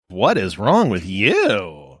What is wrong with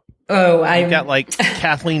you? Oh, I've got like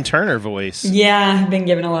Kathleen Turner voice. Yeah, I've been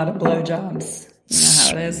given a lot of blowjobs. You know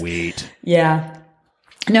how it is. Sweet. Yeah.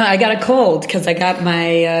 No, I got a cold because I got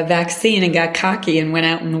my vaccine and got cocky and went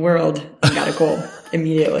out in the world and got a cold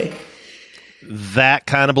immediately. That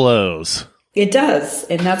kind of blows. It does.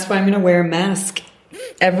 And that's why I'm going to wear a mask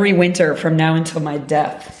every winter from now until my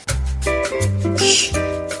death.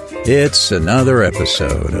 It's another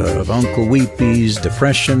episode of Uncle Weepy's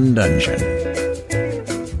Depression Dungeon.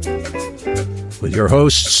 With your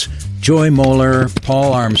hosts, Joy Moeller,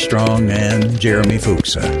 Paul Armstrong, and Jeremy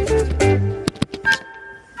Fuchsa.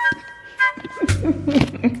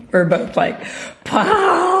 We're both like,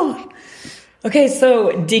 Paul! Okay,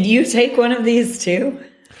 so did you take one of these too?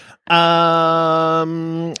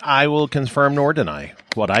 I will confirm nor deny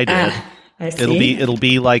what I did. I see. It'll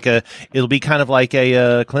be kind of like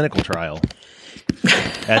a clinical trial.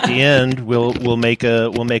 At the end, we'll make a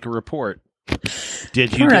report.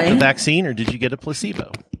 Did you get the vaccine or did you get a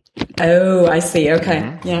placebo? Oh, I see. Okay.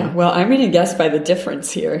 Mm-hmm. Yeah. Well, I'm going to guess by the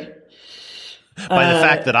difference here. By the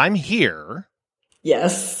fact that I'm here.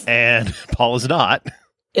 Yes. And Paul is not.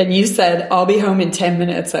 And you said, I'll be home in 10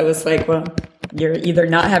 minutes. I was like, well, you're either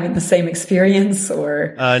not having the same experience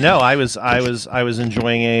or... No, I was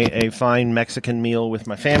enjoying a fine Mexican meal with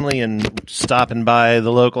my family and stopping by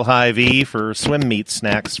the local Hy-Vee for swim meet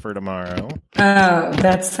snacks for tomorrow. Oh,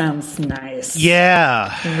 that sounds nice.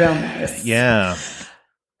 Yeah. Real nice. Yeah.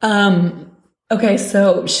 Okay,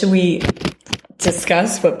 so should we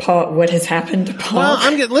discuss what has happened to Paul?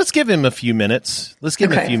 Well, let's give him a few minutes. Let's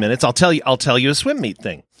give him a few minutes. I'll tell you a swim meet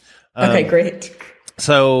thing. Okay, great.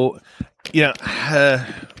 So,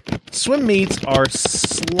 swim meets are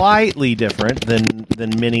slightly different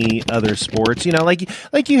than many other sports.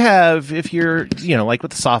 Like you have, if you're, like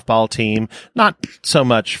with the softball team, not so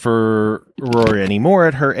much for Aurora anymore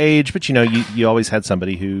at her age, but you always had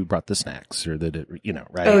somebody who brought the snacks or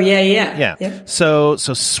right? Oh yeah. Yep. So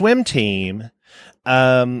swim team,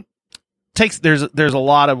 there's a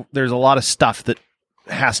lot of stuff that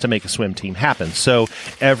has to make a swim team happen. So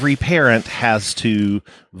every parent has to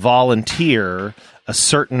volunteer a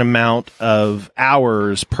certain amount of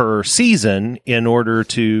hours per season in order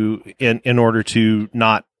to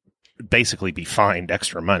not basically be fined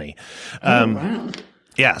extra money. Wow.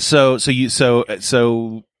 Yeah. So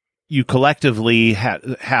you collectively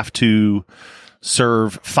have to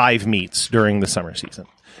serve 5 meets during the summer season.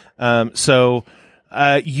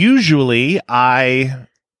 Usually I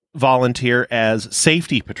volunteer as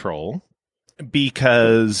safety patrol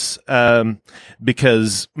because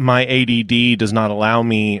my ADD does not allow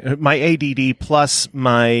me, my ADD plus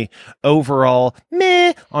my overall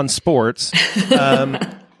meh on sports,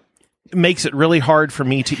 makes it really hard for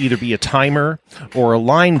me to either be a timer or a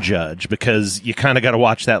line judge because you kind of got to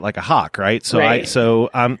watch that like a hawk, right? So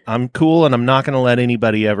I'm cool and I'm not going to let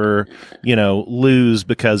anybody ever, lose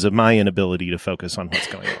because of my inability to focus on what's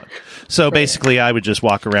going on. So basically I would just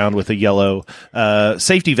walk around with a yellow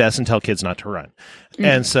safety vest and tell kids not to run. Mm.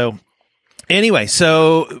 And so anyway,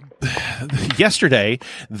 yesterday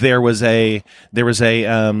there was a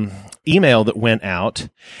email that went out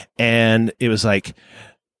and it was like,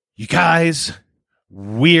 you guys,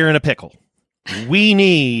 we're in a pickle. We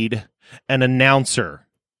need an announcer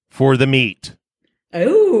for the meet.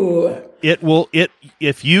 Oh.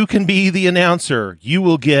 If you can be the announcer, you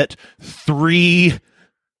will get 3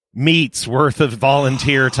 meets worth of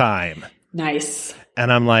volunteer time. Nice.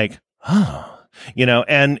 And I'm like,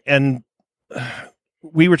 and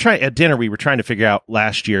we were trying to figure out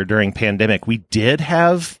last year during pandemic, we did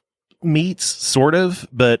have meets sort of,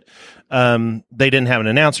 but they didn't have an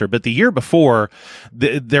announcer. But the year before,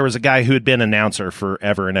 there was a guy who had been announcer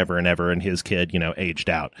forever and ever and ever, and his kid, aged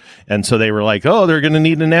out. And so they were like, oh, they're going to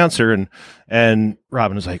need an announcer. And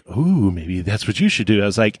Robin was like, ooh, maybe that's what you should do. I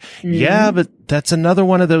was like, yeah, but that's another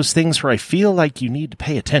one of those things where I feel like you need to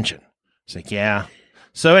pay attention. It's like, yeah.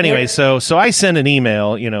 So anyway, so I sent an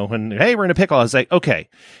email, when, hey, we're in a pickle. I was like, okay,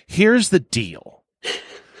 here's the deal.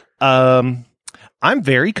 I'm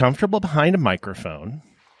very comfortable behind a microphone.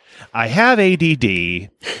 I have ADD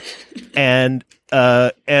and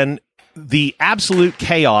the absolute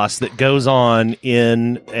chaos that goes on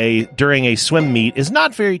during a swim meet is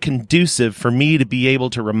not very conducive for me to be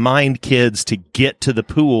able to remind kids to get to the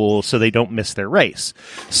pool so they don't miss their race.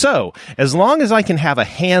 So as long as I can have a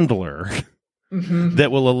handler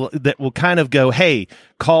that will kind of go, hey,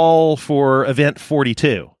 call for event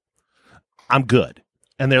 42, I'm good.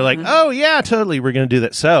 And they're like, oh yeah, totally. We're going to do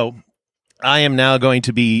that. So I am now going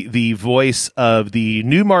to be the voice of the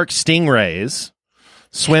Newmark Stingrays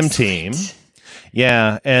swim team.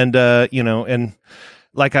 Yeah. And, and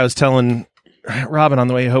like I was telling Robin on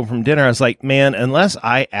the way home from dinner, I was like, man, unless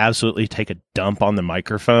I absolutely take a dump on the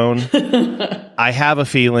microphone, I have a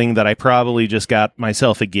feeling that I probably just got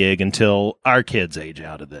myself a gig until our kids age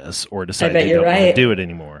out of this or decide they don't want to do it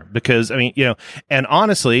anymore. Because, I mean, and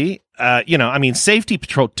honestly, Safety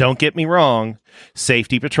Patrol, don't get me wrong.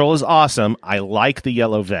 Safety Patrol is awesome. I like the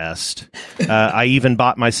yellow vest. I even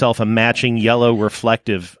bought myself a matching yellow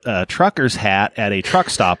reflective trucker's hat at a truck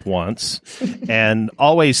stop once, and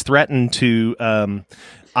always threatened to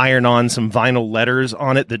iron on some vinyl letters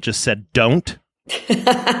on it that just said "don't."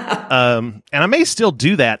 And I may still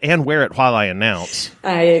do that and wear it while I announce.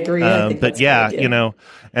 I agree. But yeah,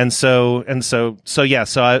 and so I'm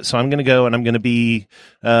going to go and I'm going to be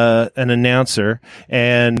an announcer,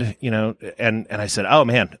 and and I said, oh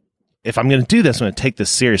man, if I'm going to do this, I'm going to take this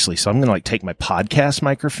seriously. So I'm going to take my podcast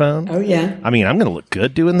microphone. Oh yeah. I mean, I'm going to look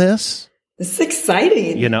good doing this. This is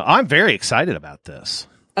exciting. I'm very excited about this.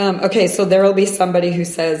 Okay, so there will be somebody who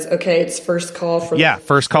says, okay, it's first call for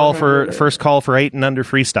first call for 8 and under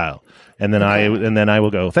freestyle, and then I will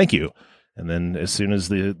go, thank you. And then as soon as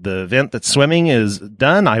the event that's swimming is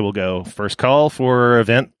done, I will go first call for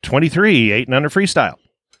event 23, 8 and under freestyle.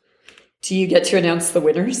 Do you get to announce the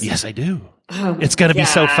winners? Yes, I do. Oh, it's going to be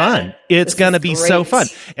so fun. It's going to be so fun.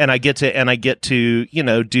 And I get to do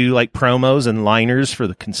promos and liners for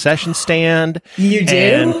the concession stand. You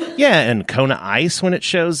do? And Kona Ice when it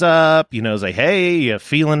shows up, it's like, hey, you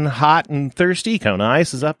feeling hot and thirsty? Kona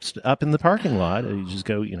Ice is up in the parking lot. You just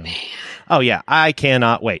go, Oh yeah, I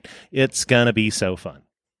cannot wait. It's going to be so fun.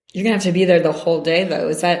 You're going to have to be there the whole day though.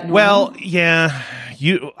 Is that normal? Well, yeah.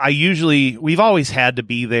 We've always had to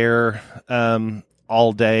be there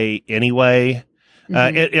all day anyway.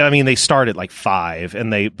 They start at 5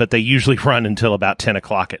 but they usually run until about 10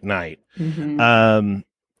 o'clock at night.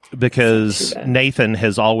 Because Nathan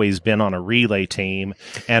has always been on a relay team,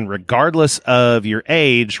 and regardless of your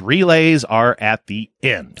age, relays are at the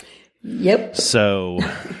end. Yep. So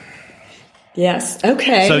yes.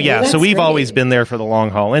 Okay. So yeah, so we've always been there for the long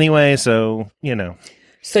haul anyway, so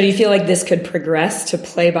So do you feel like this could progress to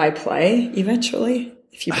play-by-play eventually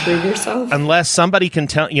if you prove yourself? Unless somebody can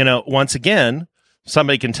tell, once again,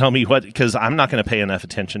 somebody can tell me because I'm not going to pay enough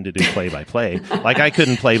attention to do play-by-play. I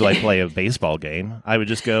couldn't play-by-play a baseball game. I would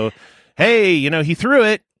just go, hey, he threw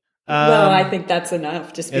it. Well, I think that's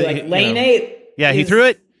enough. Just be like, lane 8. Yeah, he threw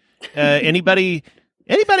it. Anybody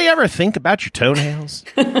ever think about your toenails?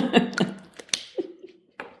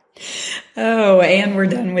 Oh, and we're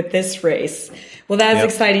done with this race. Well, that's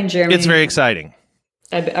exciting, Jeremy. It's very exciting.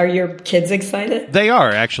 Are your kids excited? They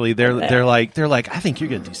are, actually. They're like, I think you're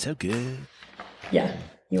going to do so good. Yeah,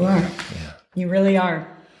 you are. Yeah. You really are.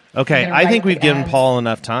 Okay, I think we've given Paul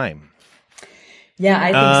enough time. Yeah,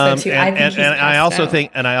 I think so too. I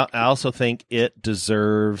also think it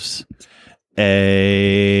deserves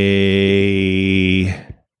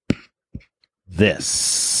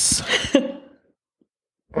this.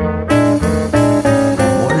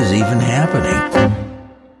 What is even happening?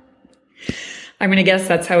 I'm going to guess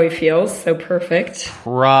that's how he feels. So perfect.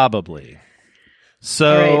 Probably.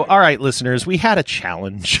 So, all right, listeners, we had a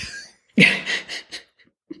challenge.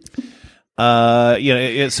 So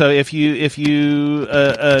if you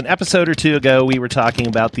an episode or two ago, we were talking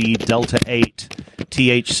about the Delta 8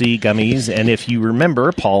 THC gummies, and if you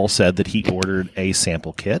remember, Paul said that he ordered a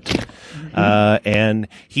sample kit, and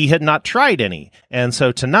he had not tried any, and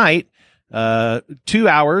so tonight, 2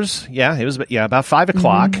 hours, about 5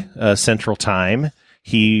 o'clock Central Time,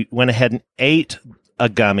 he went ahead and ate a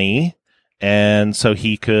gummy. And so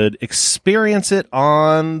he could experience it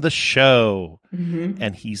on the show. Mm-hmm.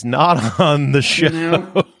 And he's not on the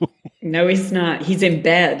show. No, he's not. He's in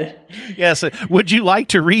bed. Yes. Would you like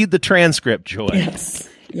to read the transcript, Joy? Yes.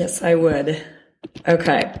 Yes, I would.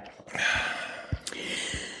 Okay.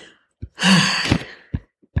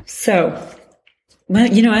 So, well,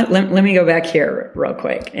 you know what? Let me go back here real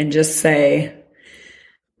quick and just say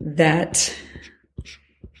that.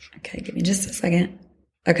 Okay, give me just a second.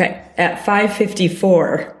 Okay, at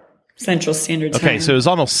 5:54 Central Standard Time. Okay, so it was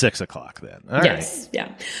almost 6 o'clock then. All yes, right.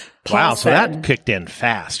 Yeah. Paul said, so that kicked in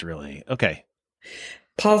fast, really. Okay.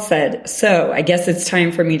 Paul said, so I guess it's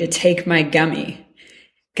time for me to take my gummy.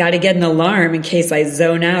 Got to get an alarm in case I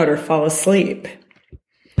zone out or fall asleep.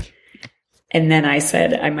 And then I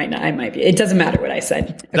said, I might be. It doesn't matter what I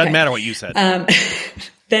said. Okay. Doesn't matter what you said.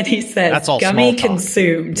 Then he said, that's all gummy small talk.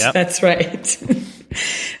 Consumed. Yep. That's right.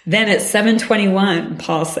 Then at 7:21,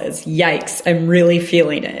 Paul says, yikes, I'm really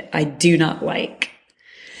feeling it. I do not like.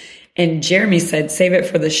 And Jeremy said, save it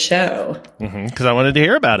for the show. Because I wanted to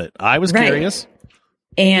hear about it. I was curious.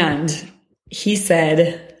 And he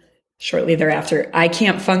said, Shortly thereafter, I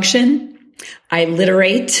can't function. I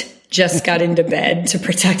literate, just got into bed to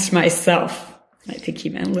protect myself. I think he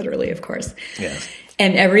meant literally, of course. Yes.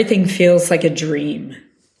 And everything feels like a dream.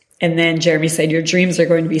 And then Jeremy said, your dreams are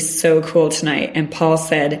going to be so cool tonight. And Paul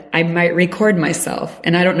said, I might record myself.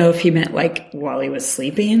 And I don't know if he meant like while he was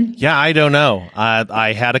sleeping. Yeah, I don't know.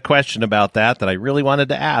 I had a question about that I really wanted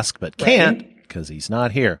to ask, but can't because he's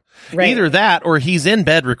not here. Right. Either that or he's in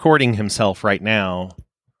bed recording himself right now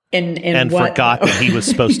And forgot that he was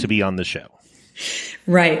supposed to be on the show.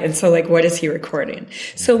 Right. And so like, what is he recording?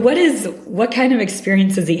 So what kind of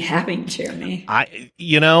experience is he having, Jeremy?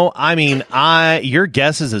 Your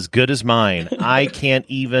guess is as good as mine. I can't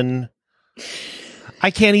even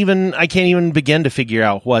begin to figure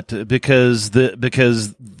out because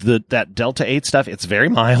that Delta 8 stuff, it's very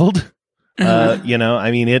mild.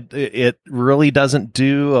 It really doesn't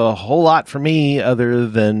do a whole lot for me other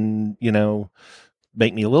than,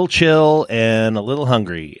 make me a little chill and a little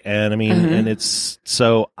hungry. And and it's,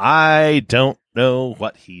 so I don't know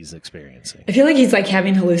what he's experiencing. I feel like he's like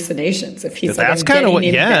having hallucinations if he's that's kind of what,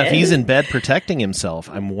 if he's in bed protecting himself,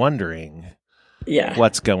 I'm wondering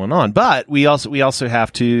what's going on. But we also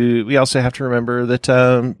have to remember that,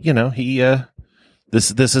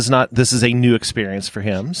 this is a new experience for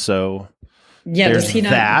him. So there's does he not,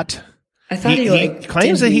 that. I thought he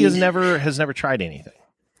claims that he has never tried anything.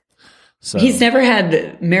 So he's never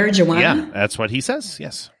had marijuana? Yeah, that's what he says.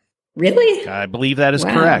 Yes. Really? I believe that is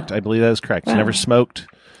correct. Wow. He's never smoked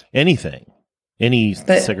anything,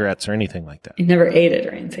 cigarettes or anything like that. He never ate it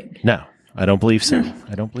or anything. No, I don't believe so.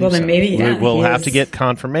 I don't believe so. Well, then maybe, we'll have to get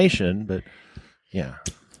confirmation, but yeah.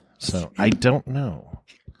 So I don't know.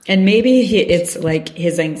 And maybe it's like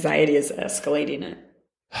his anxiety is escalating it.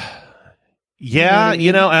 Yeah,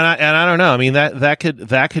 and I don't know. I mean that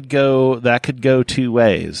could go two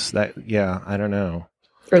ways. I don't know.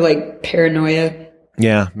 Or like paranoia.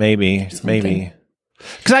 Yeah, maybe.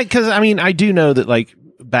 Because I do know that like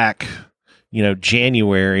back,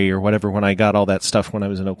 January or whatever, when I got all that stuff when I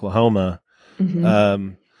was in Oklahoma,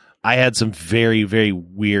 I had some very, very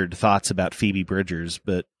weird thoughts about Phoebe Bridgers,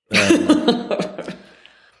 but.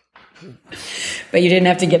 But you didn't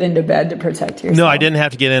have to get into bed to protect yourself. No, I didn't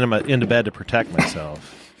have to get into bed to protect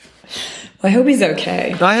myself. Well, I hope he's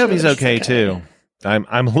okay. I hope he's okay too. I'm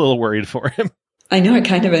a little worried for him. I know, I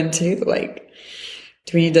kind of am too. Like,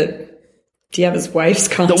 do you have his wife's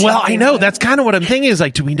contact? Well, I know. That's kind of what I'm thinking is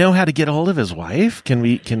like, do we know how to get a hold of his wife? Can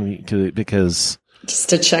we, because. Just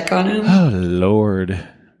to check on him? Oh, Lord.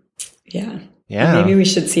 Yeah. Yeah. Maybe we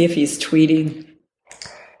should see if he's tweeting,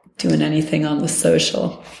 doing anything on the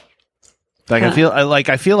social. Like,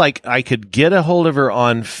 I feel like I could get a hold of her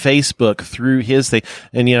on Facebook through his thing.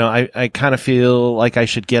 And, I kind of feel like I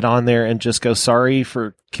should get on there and just go, sorry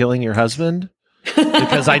for killing your husband.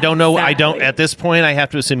 Because I don't know. Exactly. At this point, I have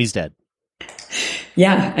to assume he's dead.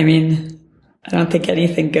 Yeah. I don't think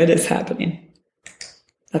anything good is happening.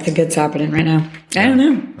 Nothing good's happening right now. I don't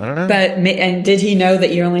know. But, and did he know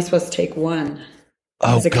that you're only supposed to take one?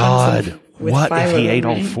 Oh, God. What if he ate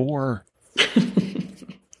all four?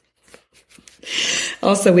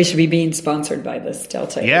 Also, we should be being sponsored by this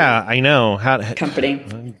Delta. Yeah, I know.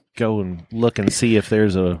 Company. Go and look and see if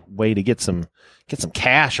there's a way to get some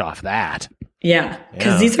cash off that. Yeah,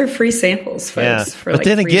 because these are free samples, folks. Yeah. But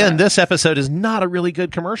then again, this episode is not a really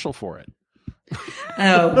good commercial for it.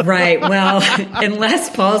 Oh, right. Well, unless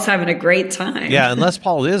Paul's having a great time. Yeah, unless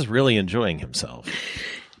Paul is really enjoying himself.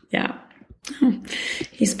 Yeah.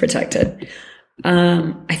 He's protected.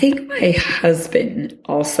 I think my husband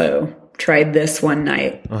also tried this one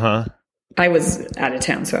night. I was out of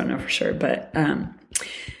town, so I don't know for sure, but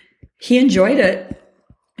he enjoed it.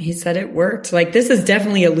 He said it worked. Like, this is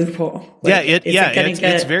definitely a loophole. Like,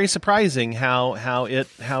 it's very surprising how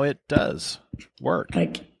it does work.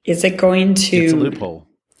 Like, is it going to? It's a loophole.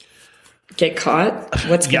 Get caught?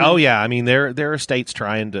 What's? Oh yeah, I mean there are states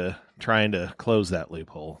trying to close that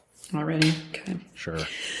loophole already. Okay, sure.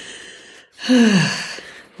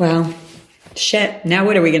 Well, shit. Now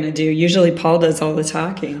what are we going to do? Usually Paul does all the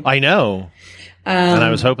talking. I know. And I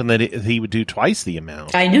was hoping that he would do twice the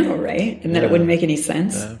amount. I know, right? And that it wouldn't make any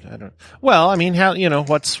sense. I don't. Well, I mean, how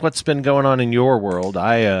what's been going on in your world?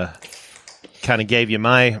 I kind of gave you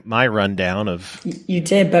my rundown of. You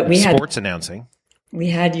did, but we had sports announcing. We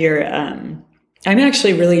had your. I'm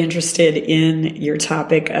actually really interested in your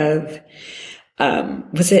topic of.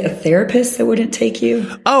 Was it a therapist that wouldn't take you?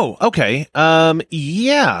 Oh, okay.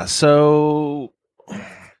 Yeah. So.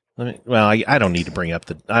 I don't need to bring up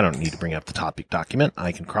the topic document.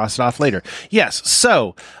 I can cross it off later. Yes.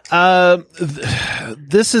 So,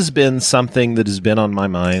 this has been something that has been on my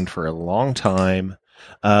mind for a long time.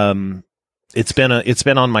 It's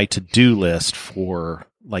been on my to-do list for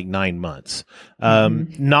like 9 months.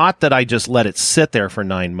 Not that I just let it sit there for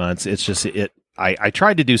 9 months. It's just, I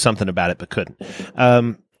tried to do something about it, but couldn't.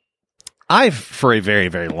 I've, for a very,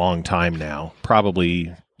 very long time now,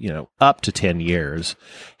 probably, up to 10 years,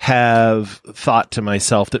 have thought to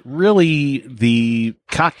myself that really the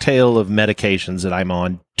cocktail of medications that I'm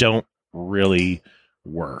on don't really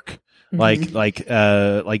work. Like the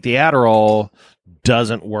Adderall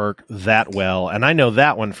doesn't work that well. And I know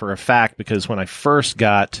that one for a fact because when I first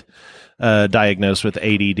got diagnosed with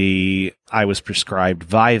ADD, I was prescribed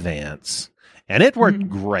Vyvanse, and it worked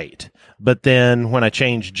great. But then when I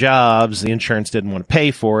changed jobs, the insurance didn't want to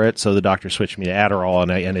pay for it, so the doctor switched me to Adderall,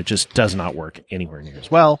 and it just does not work anywhere near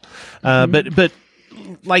as well. But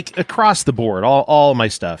like across the board, all my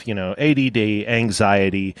stuff, ADD,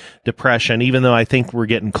 anxiety, depression, even though I think we're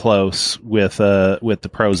getting close with the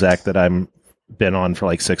Prozac that I'm been on for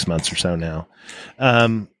like 6 months or so now.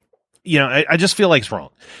 I just feel like it's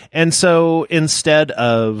wrong. And so instead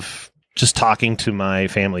of just talking to my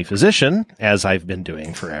family physician, as I've been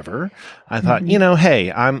doing forever, I thought,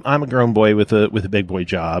 hey, I'm a grown boy with a big boy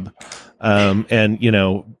job,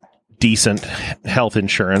 and decent health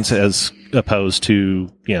insurance as opposed to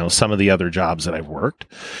some of the other jobs that I've worked,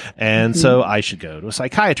 and so I should go to a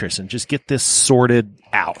psychiatrist and just get this sorted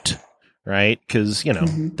out. Right. Because,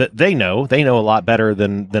 they know a lot better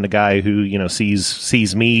than a guy who,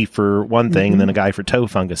 sees me for one thing and then a guy for toe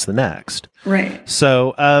fungus the next. Right.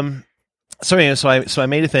 So, I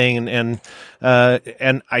made a thing and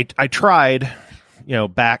I tried,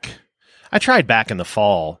 back in the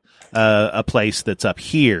fall, a place that's up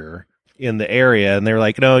here in the area, and they were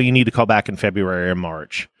like, no, you need to call back in February or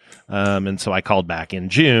March. And so I called back in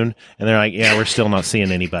June, and they're like, yeah, we're still not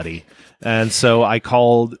seeing anybody. And so I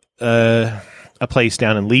called a place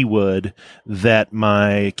down in Leawood that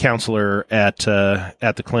my counselor at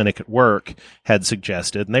the clinic at work had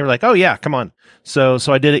suggested, and they were like, "Oh yeah, come on." So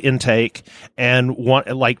I did an intake, and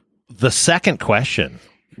the second question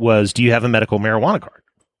was, "Do you have a medical marijuana card?"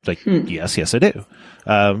 It's like, yes, I do.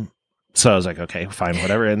 So I was like, okay, fine,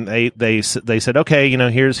 whatever. And they said, okay,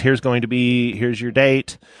 here's your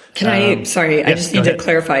date. I just need to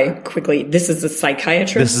clarify quickly. This is a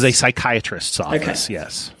psychiatrist? This is a psychiatrist's office. Okay.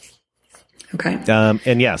 Yes. Okay.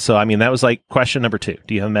 So that was like question number 2.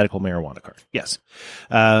 Do you have a medical marijuana card? Yes.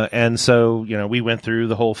 And so, we went through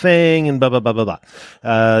the whole thing and blah, blah, blah, blah,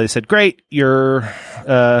 blah. They said, great, your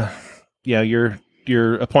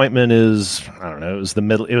appointment is, I don't know,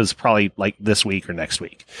 it was probably like this week or next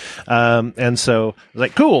week. And so I was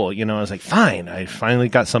like, cool. I was like, fine. I finally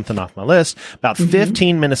got something off my list. About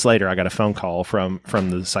 15 minutes later, I got a phone call from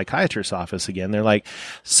the psychiatrist's office again. They're like,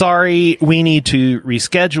 sorry, we need to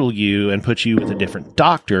reschedule you and put you with a different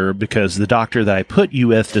doctor because the doctor that I put you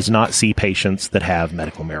with does not see patients that have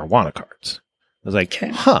medical marijuana cards. I was like,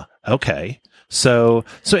 okay. So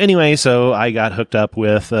anyway, I got hooked up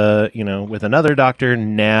with another doctor.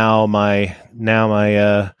 Now my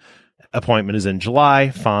appointment is in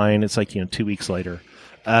July. Fine. It's like, 2 weeks later.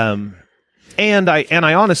 And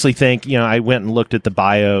I honestly think, I went and looked at the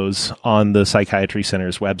bios on the Psychiatry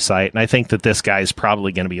Center's website, and I think that this guy's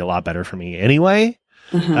probably going to be a lot better for me anyway.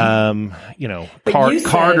 Card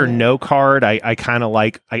or no card. I kind of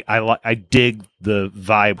I dig the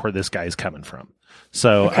vibe where this guy's coming from.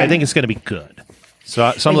 So I think it's going to be good. So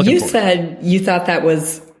I'm looking forward. You said you thought that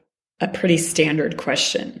was a pretty standard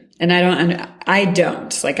question, and I don't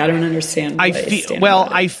understand.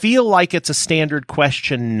 I feel like it's a standard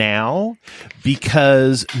question now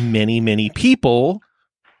because many people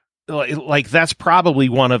that's probably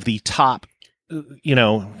one of the top.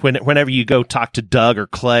 Whenever you go talk to Doug or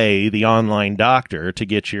Clay, the online doctor, to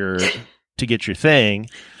get your thing,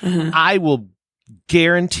 I will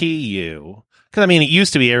guarantee you. Because, it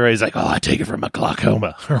used to be everybody's like, oh, I take it from a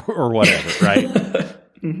glaucoma or whatever, right?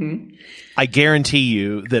 I guarantee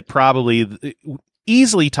you that probably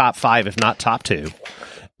easily top 5, if not top 2,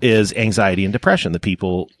 is anxiety and depression. The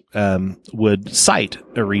people would cite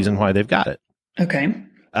a reason why they've got it. Okay.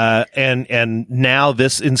 And now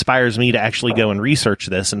this inspires me to actually go and research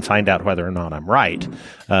this and find out whether or not I'm right.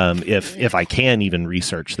 If I can even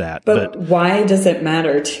research that. But why does it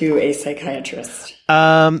matter to a psychiatrist?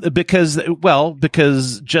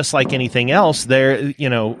 Because just like anything else there,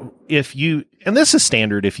 and this is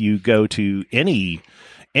standard, if you go to any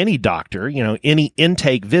doctor, any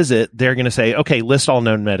intake visit, they're going to say, okay, list all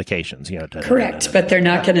known medications, Correct. But they're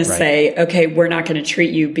not going to say, okay, we're not going to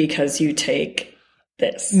treat you because you take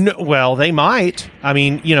this. No, well, they might.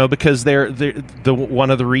 Because they're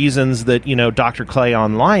one of the reasons that Dr. Clay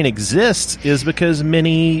Online exists is because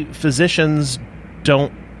many physicians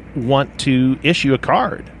don't want to issue a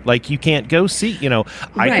card. Like, you can't go see,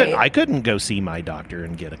 Right. I couldn't go see my doctor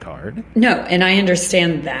and get a card. No, and I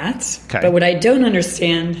understand that. Okay. But what I don't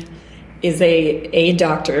understand is a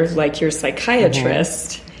doctor like your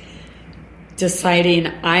psychiatrist deciding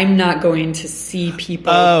I'm not going to see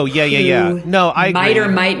people. Oh, yeah. who No, I might agree. or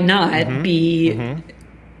might not be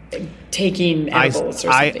taking edibles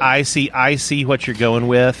or something. I see what you're going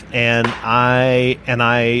with, and I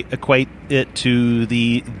equate it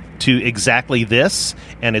to exactly this,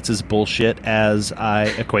 and it's as bullshit as I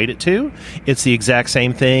equate it to. It's the exact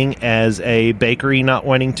same thing as a bakery not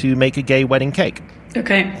wanting to make a gay wedding cake.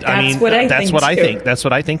 Okay, That's what I think. That's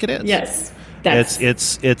what I think it is. Yes,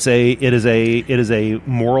 it is a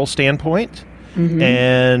moral standpoint.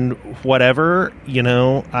 And whatever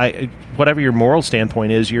your moral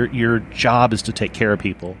standpoint is, your job is to take care of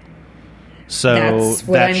people. So That's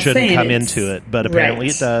what that I'm shouldn't saying. come into it, but apparently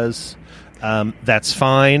Right. it does. That's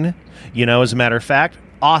fine. As a matter of fact,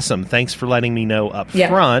 awesome. Thanks for letting me know up Yeah.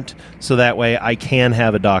 front, so that way I can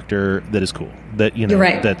have a doctor that is cool. That You're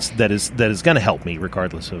right. that is going to help me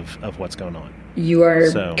regardless of what's going on. You are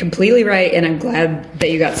So- completely right, and I'm glad that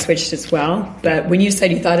you got switched as well. But when you said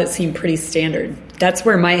you thought it seemed pretty standard, that's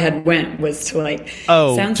where my head went, was to like,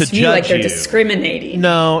 sounds to to me like judge they're you. discriminating.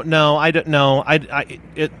 No, I don't know.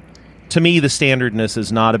 To me, the standardness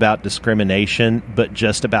is not about discrimination, but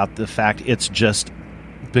just about the fact it's just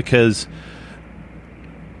because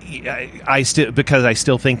I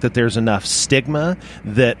still think that there's enough stigma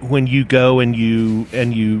that when you go and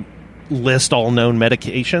you list all known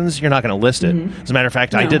medications, you're not going to list it. As a matter of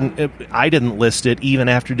fact, No. I didn't list it even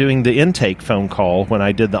after doing the intake phone call. When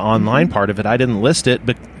I did the online part of it, I didn't list it,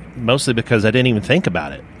 but mostly because I didn't even think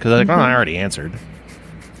about it, because I was like, I already answered,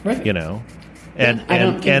 Right. and I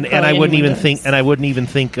don't think and probably I wouldn't anyone even does. think, and I wouldn't even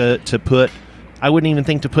think to put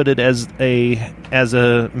it as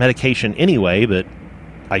a medication anyway, but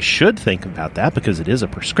I should think about that because it is a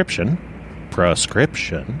prescription.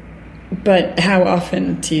 But how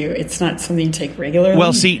often do you? It's not something you take regularly.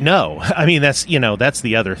 Well, see, no. I mean, that's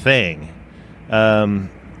the other thing.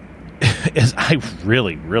 Is I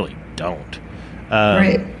really, really don't.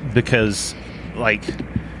 Right. Because, I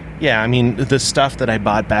mean, the stuff that I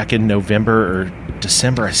bought back in November or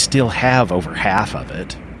December, I still have over half of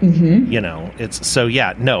it.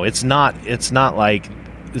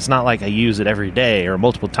 It's not like I use it every day or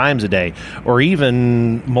multiple times a day or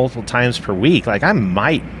even multiple times per week. Like, I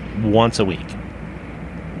might once a week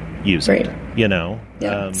use it, Right.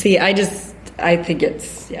 Yeah. See, I think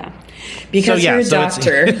it's because you're a so it's-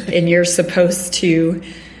 doctor and you're supposed to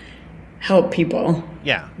help people.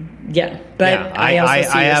 Yeah. Yeah, but Yeah. I also see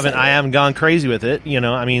I your haven't side. I haven't gone crazy with it.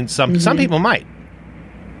 I mean, some people might.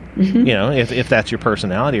 If that's your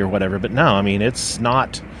personality or whatever. But no, I mean, it is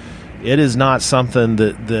not something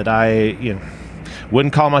that I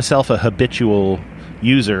wouldn't call myself a habitual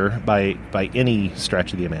user by any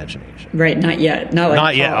stretch of the imagination. Right, not yet.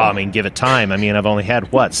 Not yet. Paul. I mean, give it time. I mean, I've only had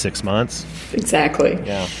 6 months. Exactly.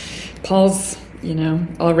 Yeah. Paul's,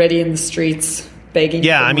 already in the streets begging.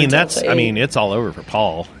 Yeah, for I mean more Delta 8. it's all over for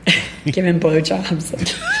Paul. Giving blowjobs.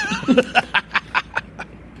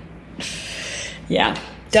 Yeah,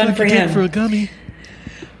 done for him. For a gummy.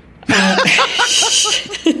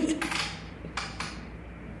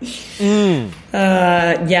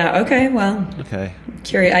 Yeah. Okay. Well, Okay.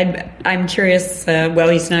 I'm curious. Well,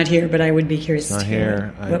 he's not here, but I would be curious Not to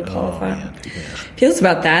here. hear what Paul man. feels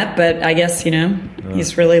about that. But I guess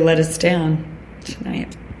he's really let us down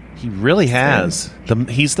tonight. He really has.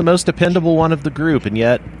 He's the most dependable one of the group, and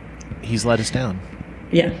yet he's let us down.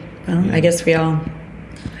 Yeah. Well, I guess we all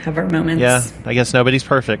have our moments. Yeah, I guess nobody's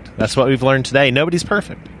perfect. That's what we've learned today. Nobody's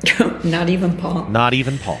perfect. Not even Paul. Not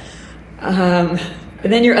even Paul.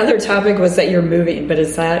 And then your other topic was that you're moving, but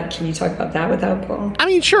can you talk about that without Paul? I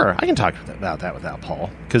mean, sure, I can talk about that without Paul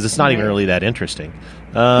because it's not even Right. really that interesting.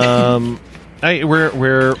 We're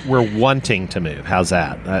wanting to move. How's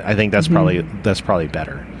that? I think that's probably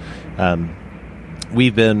better.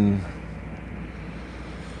 We've been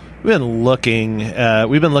looking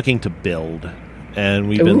to build, and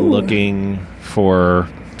we've been Ooh. looking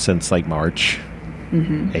since like March,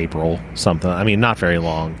 April, something. I mean, not very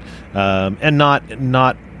long, and not.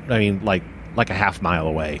 I mean, like a half mile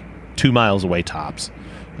away, 2 miles away tops.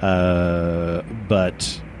 But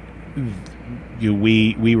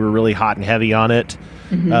we were really hot and heavy on it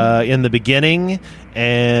in the beginning,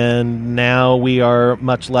 and now we are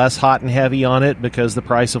much less hot and heavy on it because the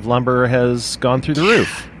price of lumber has gone through the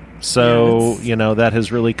roof. So that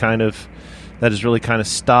has really kind of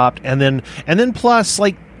stopped, and then plus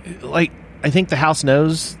like I think the house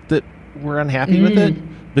knows that we're unhappy with it,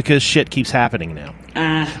 because shit keeps happening now.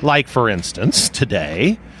 Like, for instance,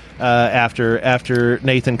 today, after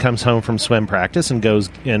Nathan comes home from swim practice and goes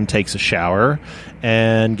and takes a shower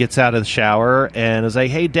and gets out of the shower and is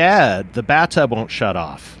like, hey, Dad, the bathtub won't shut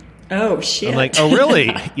off. Oh, shit. I'm like, oh,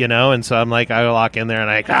 really? And so I'm like, I walk in there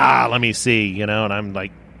and let me see, and I'm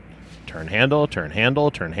like, turn handle.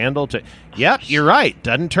 Yep, you're right.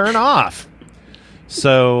 Doesn't turn off.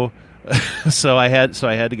 So I had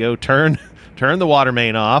to go turn the water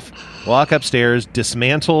main off, walk upstairs,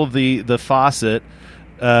 dismantle the faucet,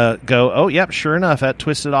 go, oh, yep, sure enough, that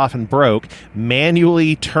twisted off and broke,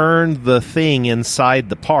 manually turn the thing inside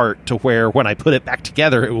the part to where when I put it back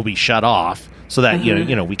together, it will be shut off so that,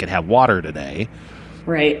 we could have water today.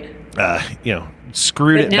 Right.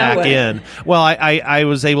 Screwed But it now back what? in. Well, I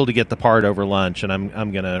was able to get the part over lunch, and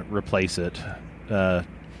I'm going to replace it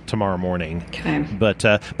tomorrow morning. Okay. But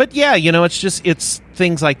yeah, it's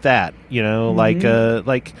things like that,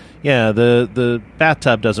 the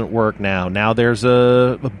bathtub doesn't work now. Now there's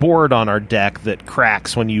a board on our deck that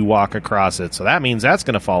cracks when you walk across it. So that means that's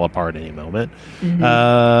going to fall apart any moment,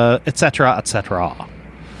 et cetera, et cetera.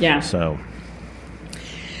 Yeah. So.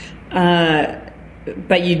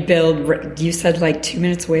 But you'd build, you said like 2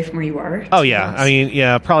 minutes away from where you are? Oh, yeah. I mean,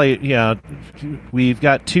 yeah, probably, yeah. We've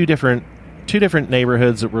got two different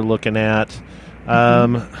neighborhoods that we're looking at.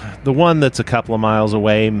 The one that's a couple of miles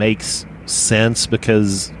away makes sense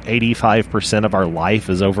because 85% of our life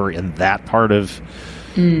is over in that part of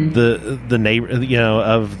the neighbor,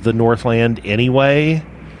 of the Northland anyway.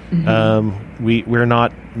 We're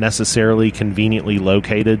not necessarily conveniently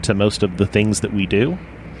located to most of the things that we do.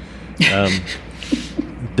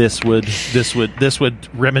 This would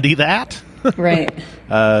remedy that. Right.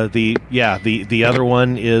 The other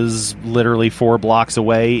one is literally 4 blocks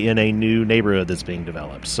away in a new neighborhood that's being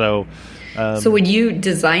developed. So would you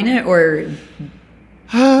design it or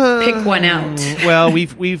pick one out? Well,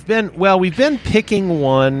 we've been picking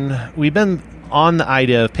one. We've been on the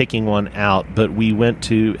idea of picking one out, but we went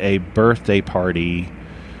to a birthday party,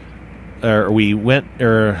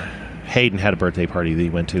 Hayden had a birthday party that he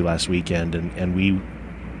went to last weekend, and we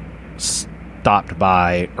stopped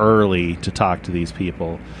by early to talk to these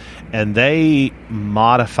people, and they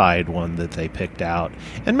modified one that they picked out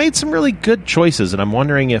and made some really good choices, and I'm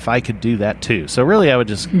wondering if I could do that too. So really I would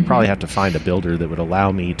just probably have to find a builder that would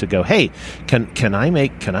allow me to go, hey, can I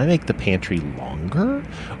make the pantry longer,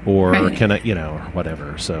 or right. can I, or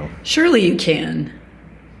whatever. So surely you can.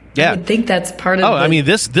 Yeah, I would think that's part of. I mean,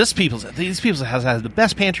 these people's has the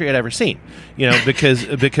best pantry I'd ever seen.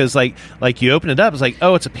 Because like you open it up, it's like,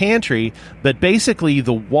 oh, it's a pantry, but basically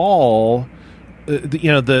the wall,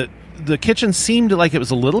 the kitchen seemed like it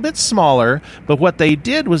was a little bit smaller. But what they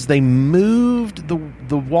did was they moved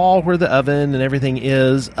the wall where the oven and everything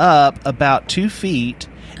is up about 2 feet,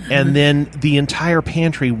 and then the entire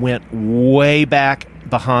pantry went way back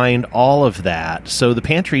behind all of that. So the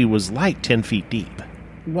pantry was like 10 feet deep.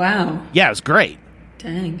 Wow. Yeah, it was great.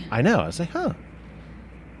 Dang. I know. I was like, huh.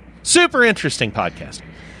 Super interesting podcast.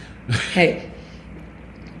 Hey,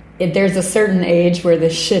 there's a certain age where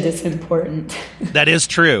this shit is important. That is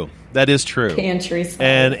true. Pantry size.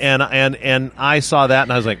 And I saw that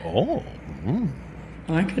and I was like, oh,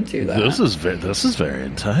 I could do that. This is very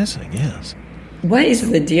enticing. Yes. What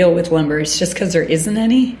is the deal with lumber? It's just because there isn't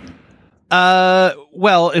any?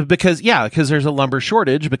 Well, because there's a lumber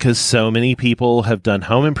shortage, because so many people have done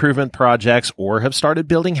home improvement projects or have started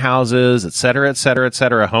building houses, et cetera, et cetera, et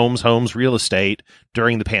cetera, homes, real estate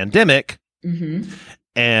during the pandemic.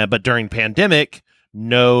 But during the pandemic,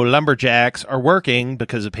 no lumberjacks are working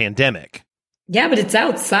because of pandemic. Yeah, but it's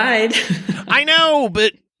outside. I know,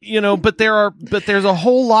 but there's a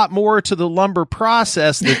whole lot more to the lumber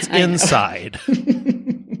process that's inside.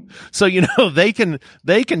 So, they can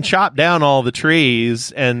chop down all the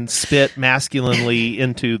trees and spit masculinely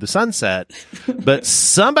into the sunset, but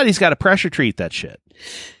somebody's got to pressure treat that shit.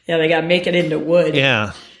 Yeah, they got to make it into wood.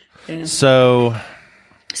 Yeah. So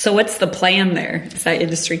what's the plan there? Is that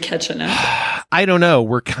industry catching up? I don't know.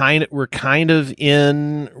 We're kind of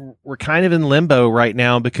in limbo right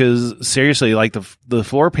now, because seriously, like the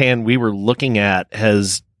floor pan we were looking at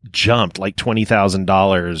has jumped like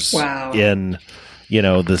 $20,000 wow. in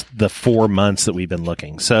the 4 months that we've been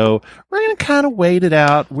looking. So we're going to kind of wait it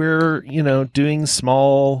out. We're, doing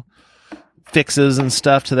small fixes and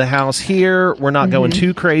stuff to the house here. We're not going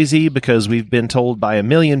too crazy, because we've been told by a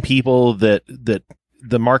million people that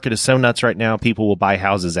the market is so nuts right now. People will buy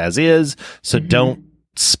houses as is. So don't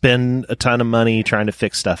spend a ton of money trying to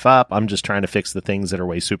fix stuff up. I'm just trying to fix the things that are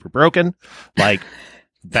way super broken, like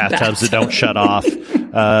bathtubs that don't shut off,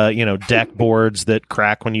 deck boards that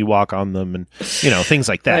crack when you walk on them, and things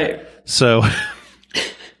like that. Right. So,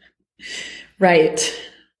 right.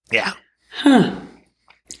 Yeah. Huh.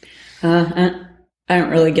 I don't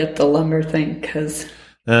really get the lumber thing because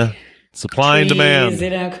supply and demand.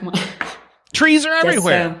 Come on. Trees are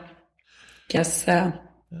everywhere. Guess so.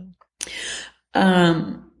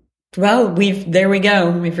 Well, there we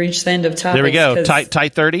go. We've reached the end of topics. There we go.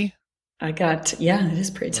 Tight 30. it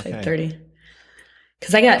is pretty tight 30.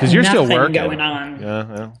 Because I got nothing you're still working. Going on.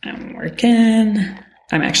 Yeah. I'm working.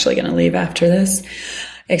 I'm actually going to leave after this.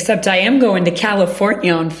 Except I am going to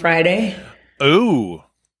California on Friday. Ooh.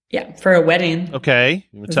 Yeah, for a wedding. Okay.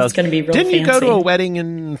 It's going to be real Didn't fancy. you go to a wedding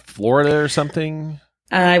in Florida or something?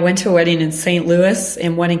 I went to a wedding in St. Louis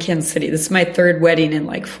and one in Kansas City. This is my third wedding in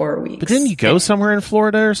like 4 weeks. But didn't you go somewhere in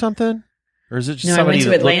Florida or something? Or is it just somebody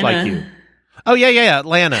that Atlanta. looked like you? Oh, yeah,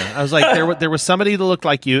 Atlanta. I was like, there was somebody that looked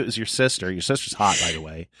like you. It was your sister. Your sister's hot, by the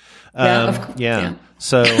way. Yeah, of course. Yeah.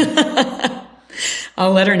 So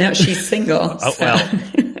I'll let her know she's single. Oh, well,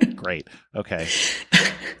 great. Okay.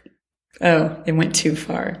 Oh, it went too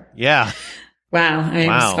far. Yeah. Wow.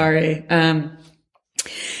 I'm sorry.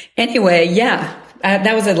 Anyway, yeah,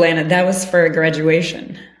 that was Atlanta. That was for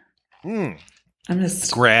graduation. I'm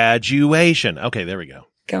just graduation. Okay, there we go.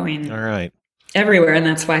 Going all right everywhere, and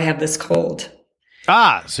that's why I have this cold.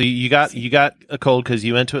 So you got a cold because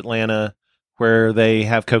you went to Atlanta where they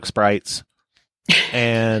have Coke Sprites.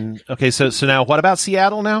 And okay, so now what about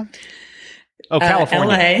Seattle now? Oh, California.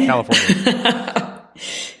 LA. California.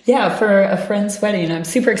 Yeah, for a friend's wedding. I'm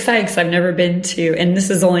super excited because I've never been to, and this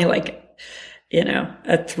is only like,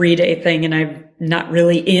 a 3-day thing, and I'm not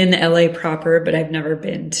really in LA proper, but I've never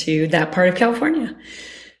been to that part of California.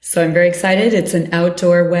 So I'm very excited. It's an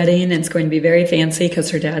outdoor wedding, and it's going to be very fancy because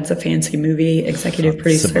her dad's a fancy movie executive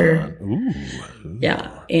producer. Ooh.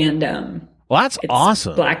 Yeah, and well, that's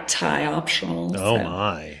awesome. Black tie optional. Oh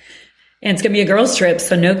my! And it's going to be a girls' trip,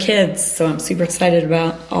 so no kids. So I'm super excited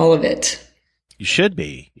about all of it. You should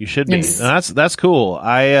be. Yes. That's cool.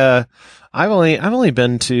 I've only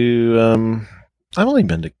been to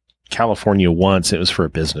California once. It was for a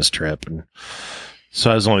business trip, and so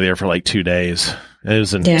I was only there for like 2 days. It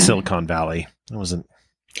was in Silicon Valley. It was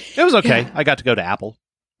okay. Yeah. I got to go to Apple.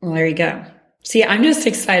 Well, there you go. See, I'm just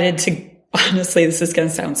excited to, honestly, this is going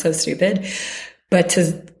to sound so stupid, but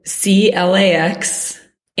to see LAX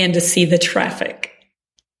and to see the traffic.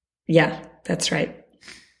 Yeah, that's right.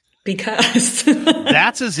 Because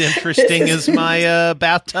that's as interesting as my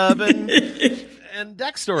bathtub and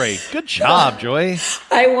deck story. Good job, Joy.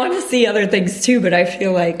 I want to see other things too, but I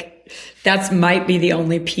feel like that might be the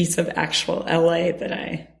only piece of actual LA that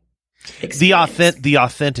I experience. The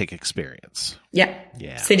authentic experience.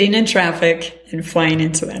 Yeah. Sitting in traffic and flying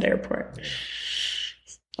into that airport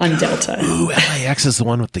on Delta. Ooh, LAX is the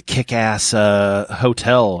one with the kick-ass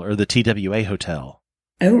hotel, or the TWA hotel.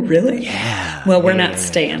 Oh, really? Yeah. Well, we're not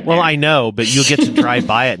staying there. Well, I know, but you'll get to drive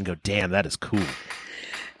by it and go, damn, that is cool.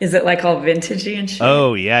 Is it like all vintagey and shit?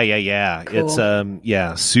 Oh, yeah. Cool.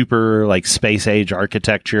 It's, super like space age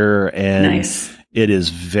architecture, and nice. It is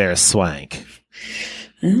very swank.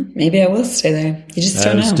 Well, maybe I will stay there. You just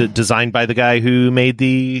don't know. It was designed by the guy who made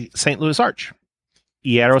the St. Louis Arch,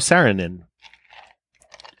 Eero Saarinen.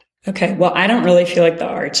 Okay, well, I don't really feel like the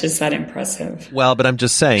arch is that impressive. Well, but I'm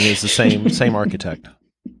just saying it's the same architect.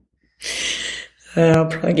 I'll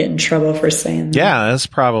probably get in trouble for saying that. Yeah, that's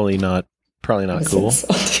probably not cool.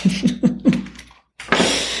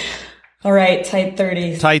 All right, tight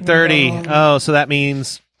 30. Tight 30. Oh, so that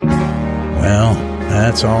means... Well,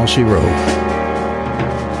 that's all she wrote.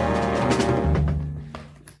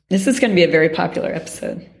 This is going to be a very popular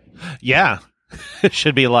episode. Yeah. It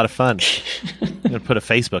should be a lot of fun. I'm going to put a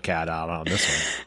Facebook ad out on this one.